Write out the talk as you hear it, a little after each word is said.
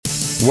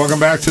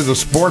Welcome back to the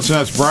Sports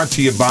Nutz, brought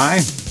to you by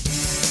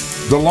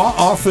the Law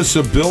Office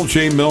of Bill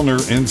J. Milner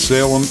in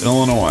Salem,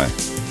 Illinois,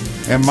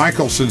 and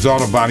Michelson's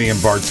Auto Body in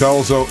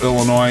Bartelzo,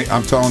 Illinois.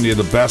 I'm telling you,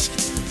 the best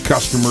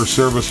customer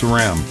service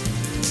around.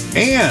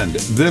 And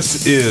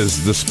this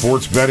is the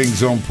Sports Betting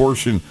Zone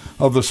portion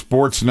of the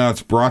Sports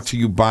Nutz, brought to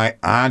you by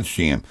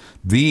OddsJam,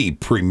 the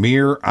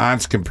premier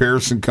odds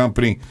comparison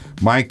company.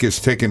 Mike is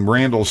taking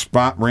Randall's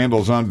spot.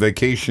 Randall's on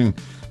vacation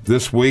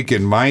this week,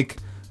 and Mike,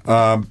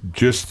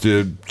 just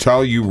to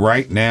tell you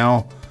right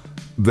now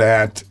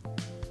that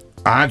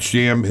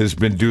OddsJam has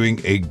been doing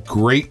a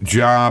great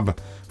job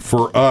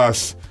for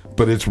us,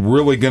 but it's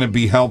really going to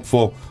be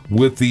helpful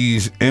with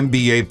these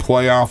NBA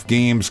playoff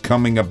games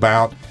coming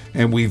about.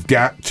 And we've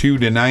got 2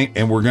 tonight,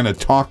 and we're going to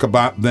talk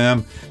about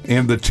them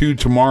and the 2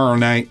 tomorrow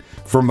night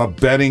from a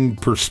betting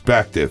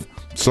perspective.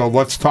 So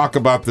let's talk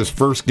about this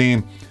first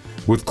game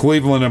with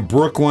Cleveland and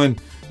Brooklyn.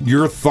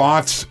 Your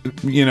thoughts,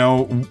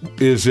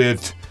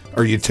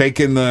 are you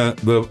taking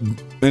the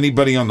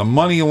anybody on the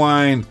money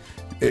line?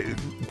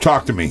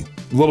 Talk to me.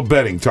 A little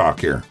betting talk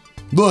here.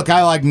 Look,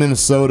 I like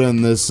Minnesota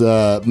in this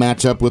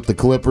matchup with the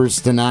Clippers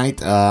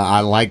tonight. I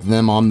like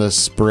them on the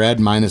spread,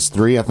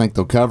 -3. I think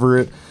they'll cover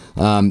it.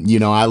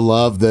 I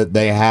love that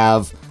they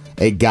have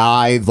a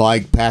guy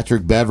like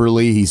Patrick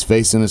Beverley. He's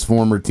facing his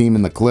former team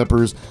in the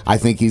Clippers. I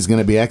think he's going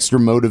to be extra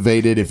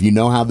motivated. If you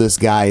know how this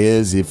guy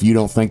is, if you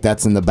don't think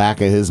that's in the back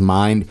of his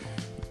mind,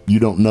 you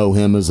don't know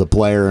him as a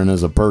player and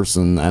as a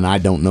person, and I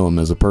don't know him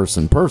as a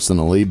person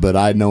personally, but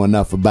I know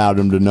enough about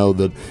him to know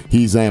that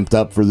he's amped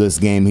up for this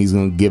game. He's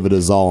going to give it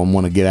his all and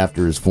want to get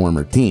after his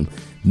former team.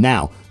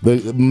 Now,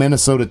 the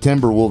Minnesota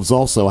Timberwolves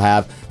also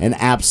have an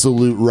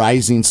absolute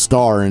rising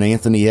star in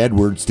Anthony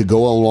Edwards to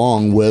go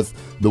along with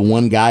the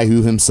one guy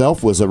who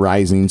himself was a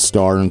rising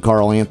star in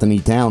Karl Anthony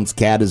Towns,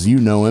 Cat, as you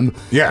know him.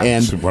 Yeah,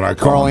 and that's what I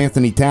call Karl him.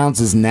 Anthony Towns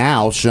has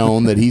now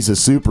shown that he's a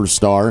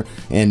superstar,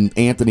 and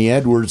Anthony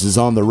Edwards is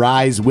on the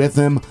rise with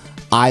him.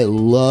 I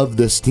love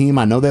this team.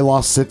 I know they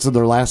lost 6 of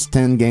their last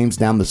 10 games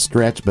down the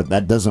stretch, but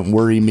that doesn't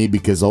worry me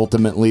because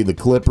ultimately the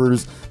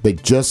Clippers, they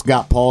just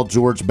got Paul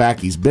George back.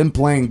 He's been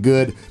playing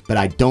good, but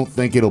I don't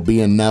think it'll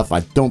be enough.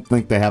 I don't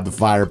think they have the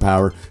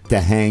firepower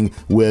to hang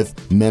with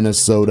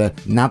Minnesota,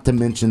 not to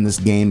mention this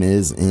game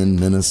is in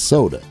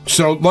Minnesota.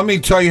 So let me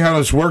tell you how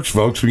this works,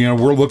 folks.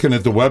 We're looking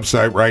at the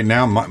website right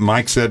now.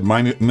 Mike said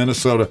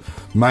Minnesota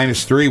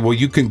 -3. Well,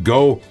 you can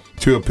go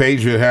to a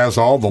page that has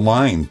all the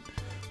lines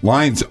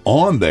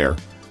on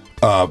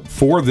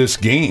for this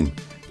game,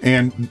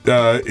 and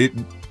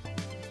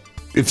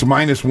it's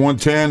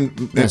 -110.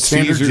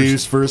 Standard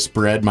juice for a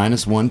spread,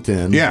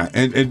 -110. Yeah,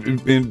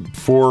 and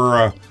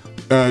for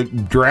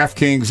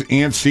DraftKings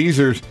and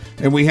Caesars,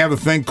 and we have a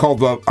thing called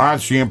the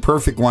OddsJam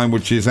Perfect Line,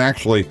 which is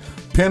actually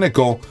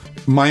Pinnacle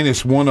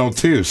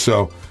 -102.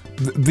 So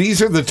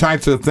these are the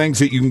types of things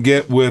that you can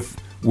get with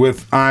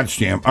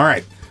OddsJam. All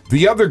right,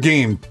 the other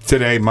game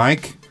today,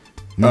 Mike,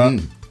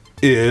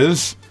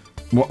 is.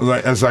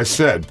 Well, as I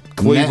said,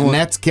 Cleveland.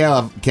 Nets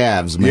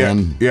Cavs,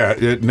 man. Yeah,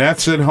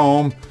 Nets at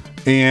home,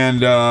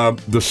 and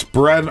the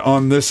spread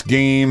on this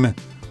game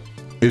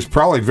is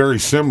probably very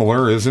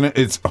similar, isn't it?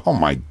 It's, oh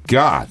my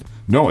God.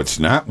 No, it's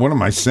not. What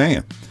am I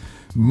saying?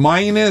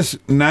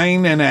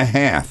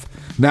 -9.5.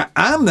 Now,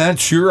 I'm not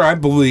sure I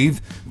believe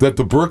that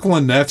the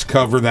Brooklyn Nets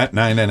cover that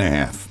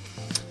 9.5.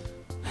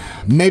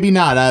 Maybe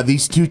not.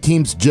 These two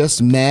teams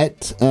just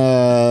met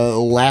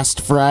last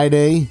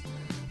Friday.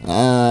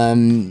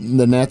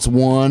 The Nets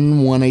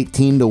won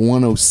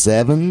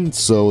 118-107,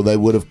 so they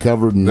would have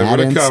covered in that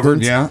instance.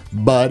 Covered, yeah.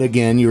 But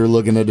again, you're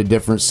looking at a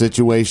different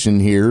situation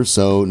here.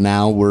 So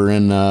now we're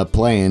in a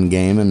play-in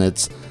game, and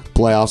it's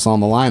playoffs on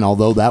the line.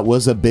 Although that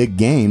was a big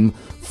game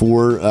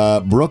for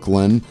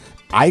Brooklyn,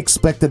 I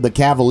expected the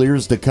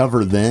Cavaliers to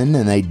cover then,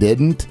 and they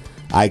didn't.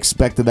 I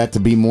expected that to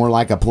be more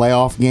like a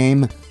playoff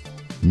game.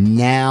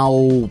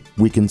 Now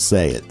we can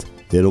say it.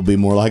 It'll be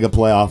more like a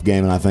playoff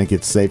game, and I think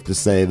it's safe to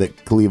say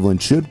that Cleveland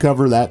should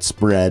cover that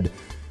spread.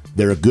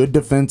 They're a good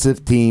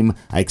defensive team.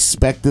 I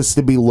expect this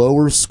to be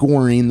lower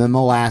scoring than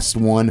the last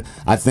one.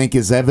 I think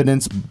is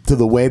evidence to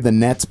the way the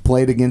Nets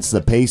played against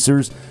the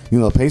Pacers.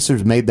 The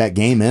Pacers made that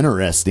game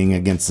interesting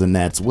against the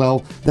Nets.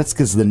 Well, that's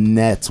because the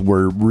Nets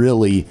were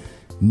really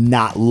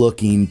not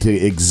looking to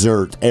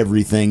exert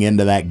everything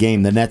into that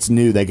game. The Nets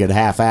knew they could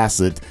half-ass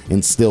it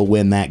and still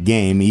win that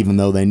game, even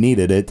though they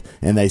needed it,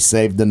 and they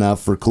saved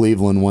enough for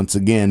Cleveland once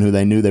again, who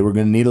they knew they were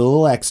going to need a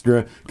little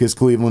extra because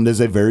Cleveland is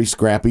a very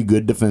scrappy,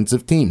 good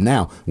defensive team.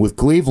 Now, with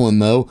Cleveland,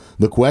 though,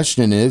 the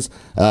question is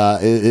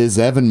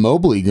Evan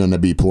Mobley going to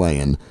be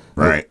playing?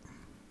 Right.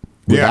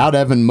 Without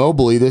Evan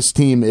Mobley, this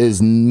team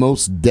is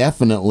most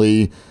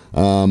definitely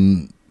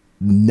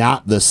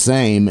not the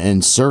same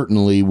and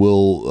certainly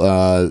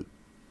will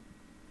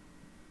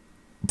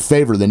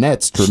favor the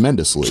Nets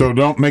tremendously. So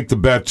don't make the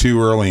bet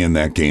too early in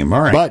that game.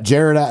 All right. But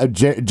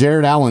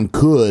Jared Allen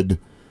could,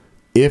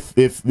 if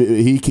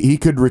he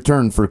could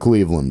return for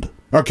Cleveland.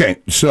 Okay,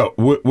 so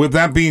with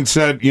that being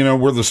said,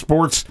 we're the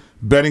Sports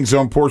betting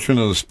zone portion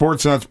of the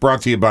Sports Nuts,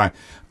 brought to you by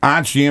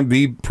OddsJam,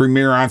 the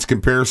premier odds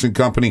comparison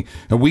company.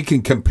 And we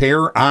can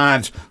compare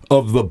odds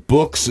of the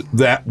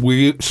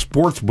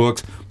sports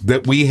books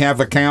that we have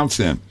accounts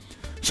in.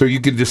 So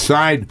you can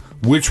decide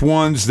which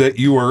ones that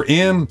you are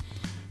in,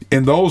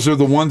 and those are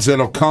the ones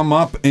that'll come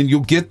up, and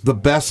you'll get the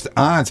best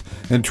odds.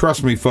 And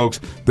trust me, folks,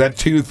 that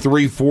 2,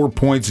 3, 4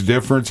 points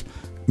difference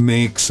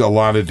makes a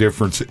lot of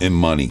difference in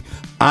money.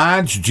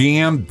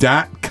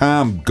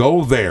 OddsJam.com.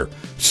 Go there.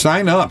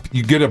 Sign up.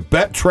 You get a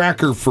bet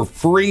tracker for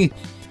free.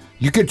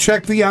 You can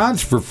check the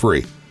odds for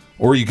free.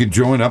 Or you can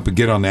join up and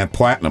get on that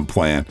platinum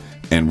plan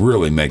and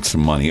really make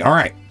some money. All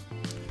right.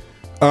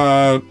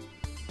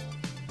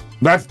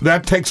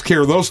 That takes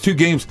care of those two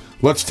games.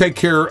 Let's take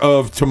care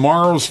of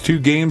tomorrow's two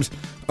games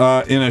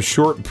in a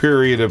short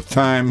period of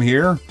time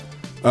here.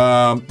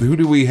 Who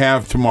do we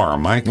have tomorrow,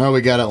 Mike? Well,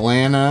 we got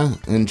Atlanta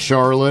and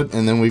Charlotte,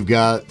 and then we've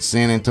got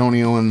San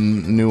Antonio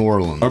and New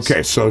Orleans.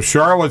 Okay, so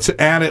Charlotte's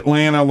at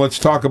Atlanta. Let's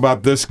talk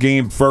about this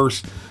game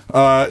first.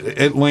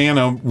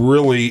 Atlanta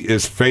really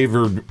is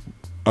favored,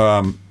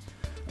 at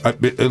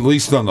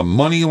least on the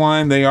money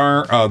line they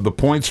are. The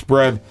point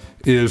spread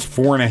is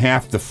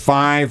 4.5 to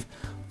 5.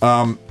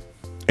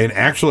 And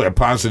actually a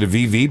positive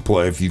EV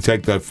play if you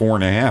take that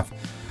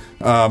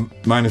 4.5.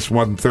 Minus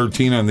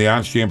 113 on the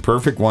OddsJam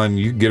Perfect line,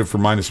 you can get it for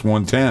minus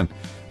 110.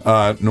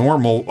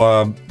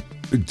 Normal.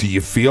 Do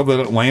you feel that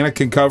Atlanta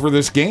can cover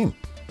this game?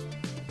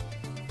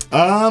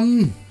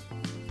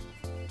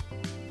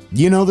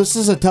 This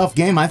is a tough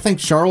game. I think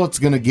Charlotte's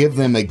going to give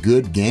them a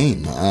good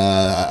game.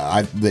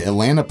 The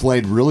Atlanta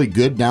played really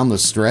good down the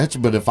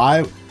stretch, but if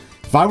I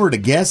were to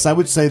guess, I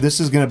would say this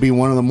is going to be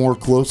one of the more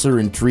closer,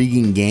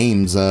 intriguing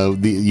games.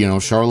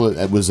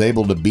 Charlotte was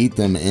able to beat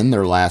them in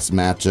their last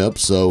matchup,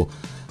 so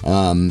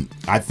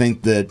I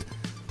think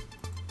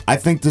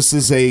this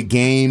is a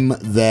game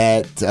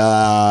that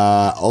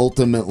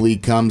ultimately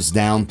comes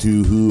down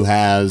to who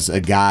has a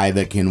guy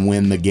that can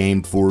win the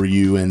game for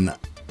you. And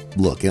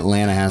look,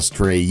 Atlanta has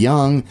Trae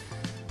Young.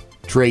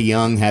 Trae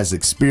Young has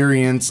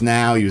experience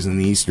now. He was in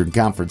the Eastern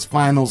Conference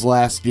Finals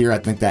last year. I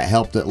think that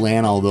helped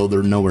Atlanta, although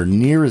they're nowhere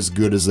near as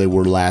good as they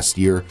were last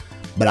year.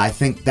 But I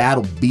think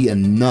that'll be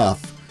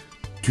enough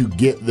to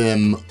get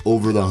them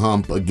over the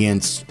hump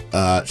against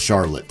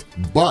Charlotte.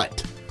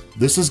 But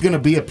this is going to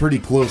be a pretty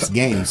close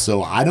game,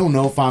 so I don't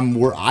know if I'm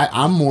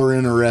more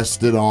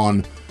interested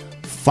on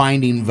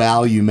finding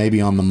value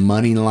maybe on the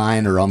money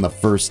line or on the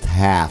first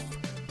half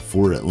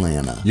for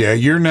Atlanta. Yeah,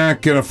 you're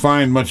not going to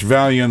find much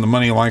value in the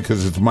money line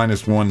because it's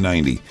minus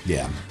 190.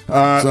 Yeah.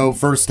 So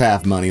first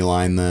half money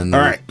line then.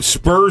 All right,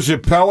 Spurs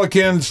at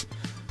Pelicans.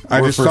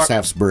 First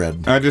half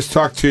spread. I just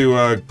talked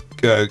to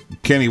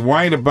Kenny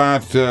White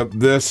about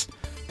this.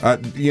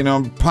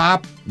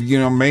 Pop,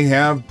 may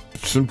have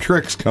some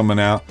tricks coming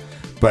out.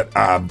 But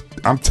I'm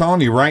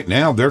telling you right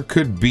now, there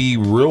could be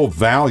real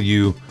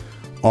value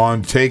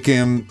on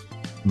taking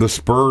the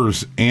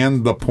Spurs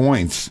and the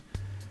points.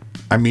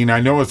 I mean, I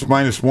know it's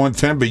minus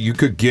 110, but you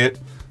could get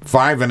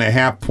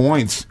 5.5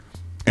 points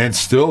and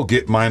still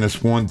get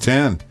minus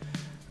 110.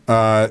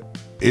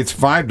 It's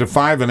 5 to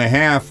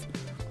 5.5.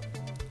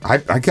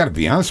 I got to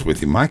be honest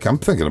with you, Mike. I'm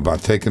thinking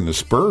about taking the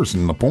Spurs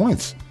and the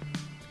points.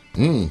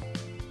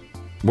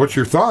 What's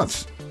your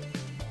thoughts?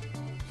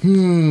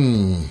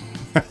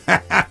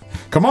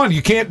 Come on,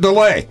 you can't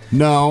delay.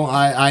 No,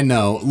 I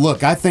know.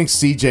 Look, I think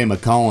C.J.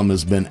 McCollum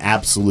has been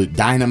absolute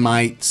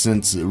dynamite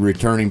since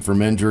returning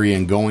from injury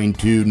and going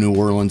to New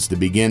Orleans to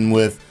begin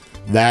with.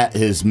 That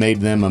has made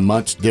them a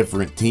much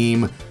different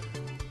team.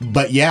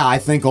 But yeah, I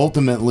think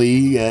ultimately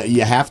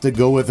you have to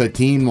go with a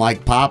team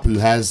like Pop, who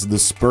has the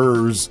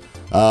Spurs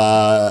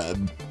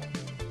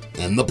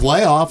in the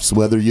playoffs,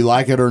 whether you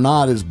like it or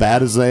not, as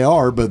bad as they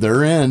are, but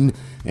they're in.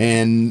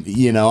 And,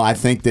 I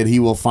think that he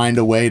will find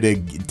a way to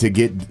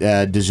get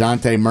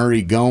DeJounte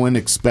Murray going.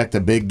 Expect a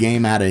big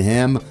game out of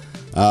him.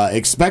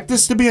 Expect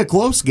this to be a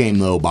close game,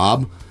 though,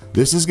 Bob.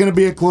 This is going to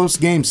be a close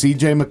game.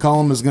 C.J.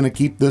 McCollum is going to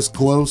keep this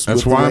close.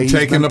 That's why I'm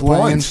taking the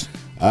points.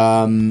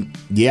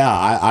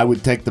 I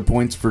would take the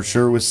points for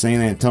sure with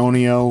San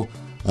Antonio.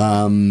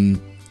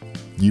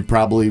 You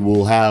probably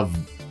will have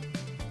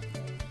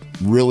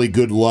really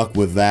good luck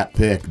with that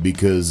pick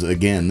because,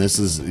 again,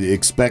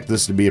 expect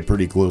this to be a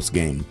pretty close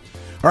game.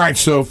 All right,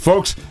 so,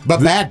 folks.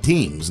 But bad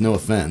teams, no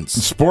offense.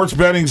 Sports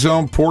betting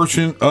zone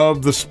portion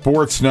of the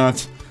Sports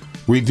Nuts.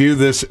 We do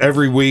this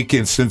every week,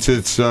 and since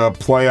it's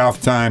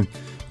playoff time,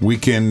 we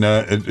can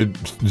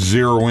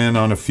zero in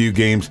on a few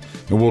games,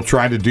 and we'll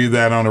try to do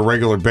that on a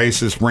regular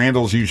basis.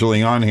 Randall's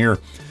usually on here.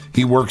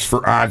 He works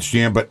for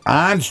OddsJam, but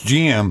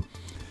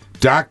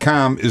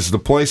OddsJam.com is the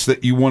place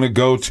that you want to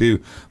go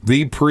to,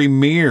 the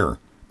premier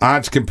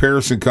odds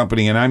comparison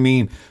company, and I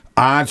mean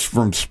odds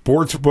from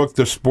sportsbook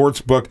to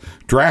sportsbook,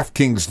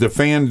 DraftKings to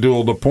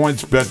FanDuel to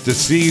PointsBet to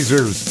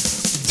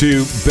Caesars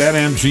to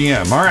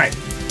BetMGM. All right,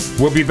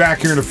 we'll be back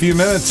here in a few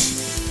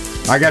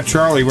minutes. I got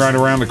Charlie right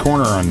around the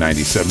corner on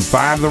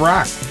 97.5 The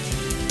Rock.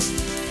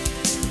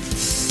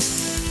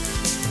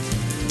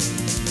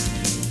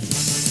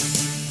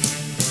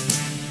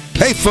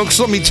 Hey folks,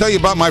 let me tell you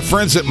about my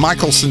friends at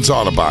Michelson's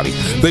Auto Body.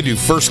 They do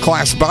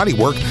first-class body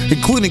work,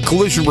 including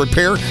collision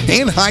repair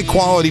and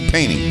high-quality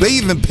painting. They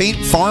even paint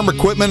farm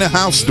equipment and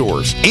house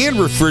doors, and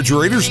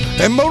refrigerators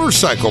and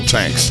motorcycle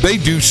tanks. They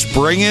do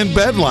spray-in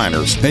bed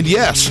liners, and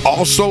yes,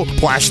 also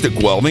plastic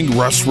welding,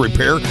 rust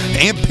repair,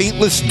 and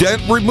paintless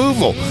dent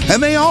removal.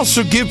 And they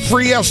also give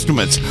free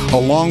estimates,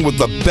 along with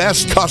the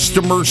best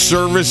customer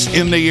service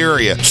in the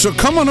area. So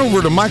come on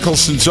over to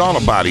Michelson's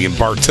Auto Body in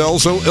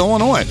Bartelso,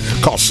 Illinois.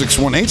 Call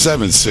 618-765-2115 or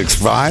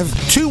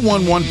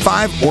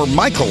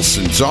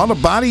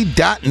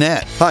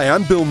michelsonsautobody.net. Hi,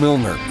 I'm Bill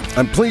Milner.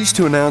 I'm pleased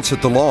to announce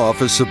that the law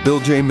office of Bill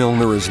J.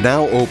 Milner is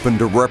now open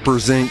to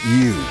represent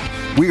you.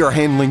 We are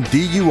handling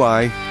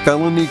DUI,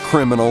 felony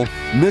criminal,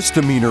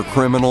 misdemeanor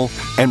criminal,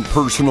 and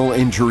personal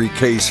injury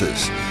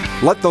cases.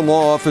 Let the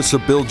law office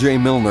of Bill J.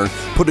 Milner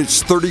put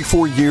its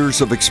 34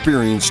 years of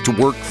experience to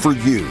work for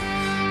you.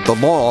 The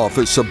law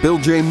office of Bill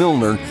J.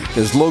 Milner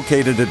is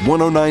located at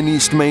 109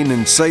 East Main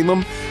in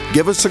Salem.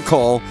 Give us a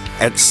call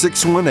at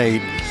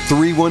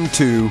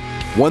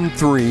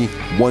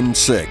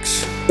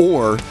 618-312-1316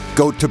 or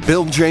go to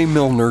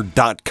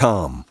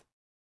BillJMilner.com.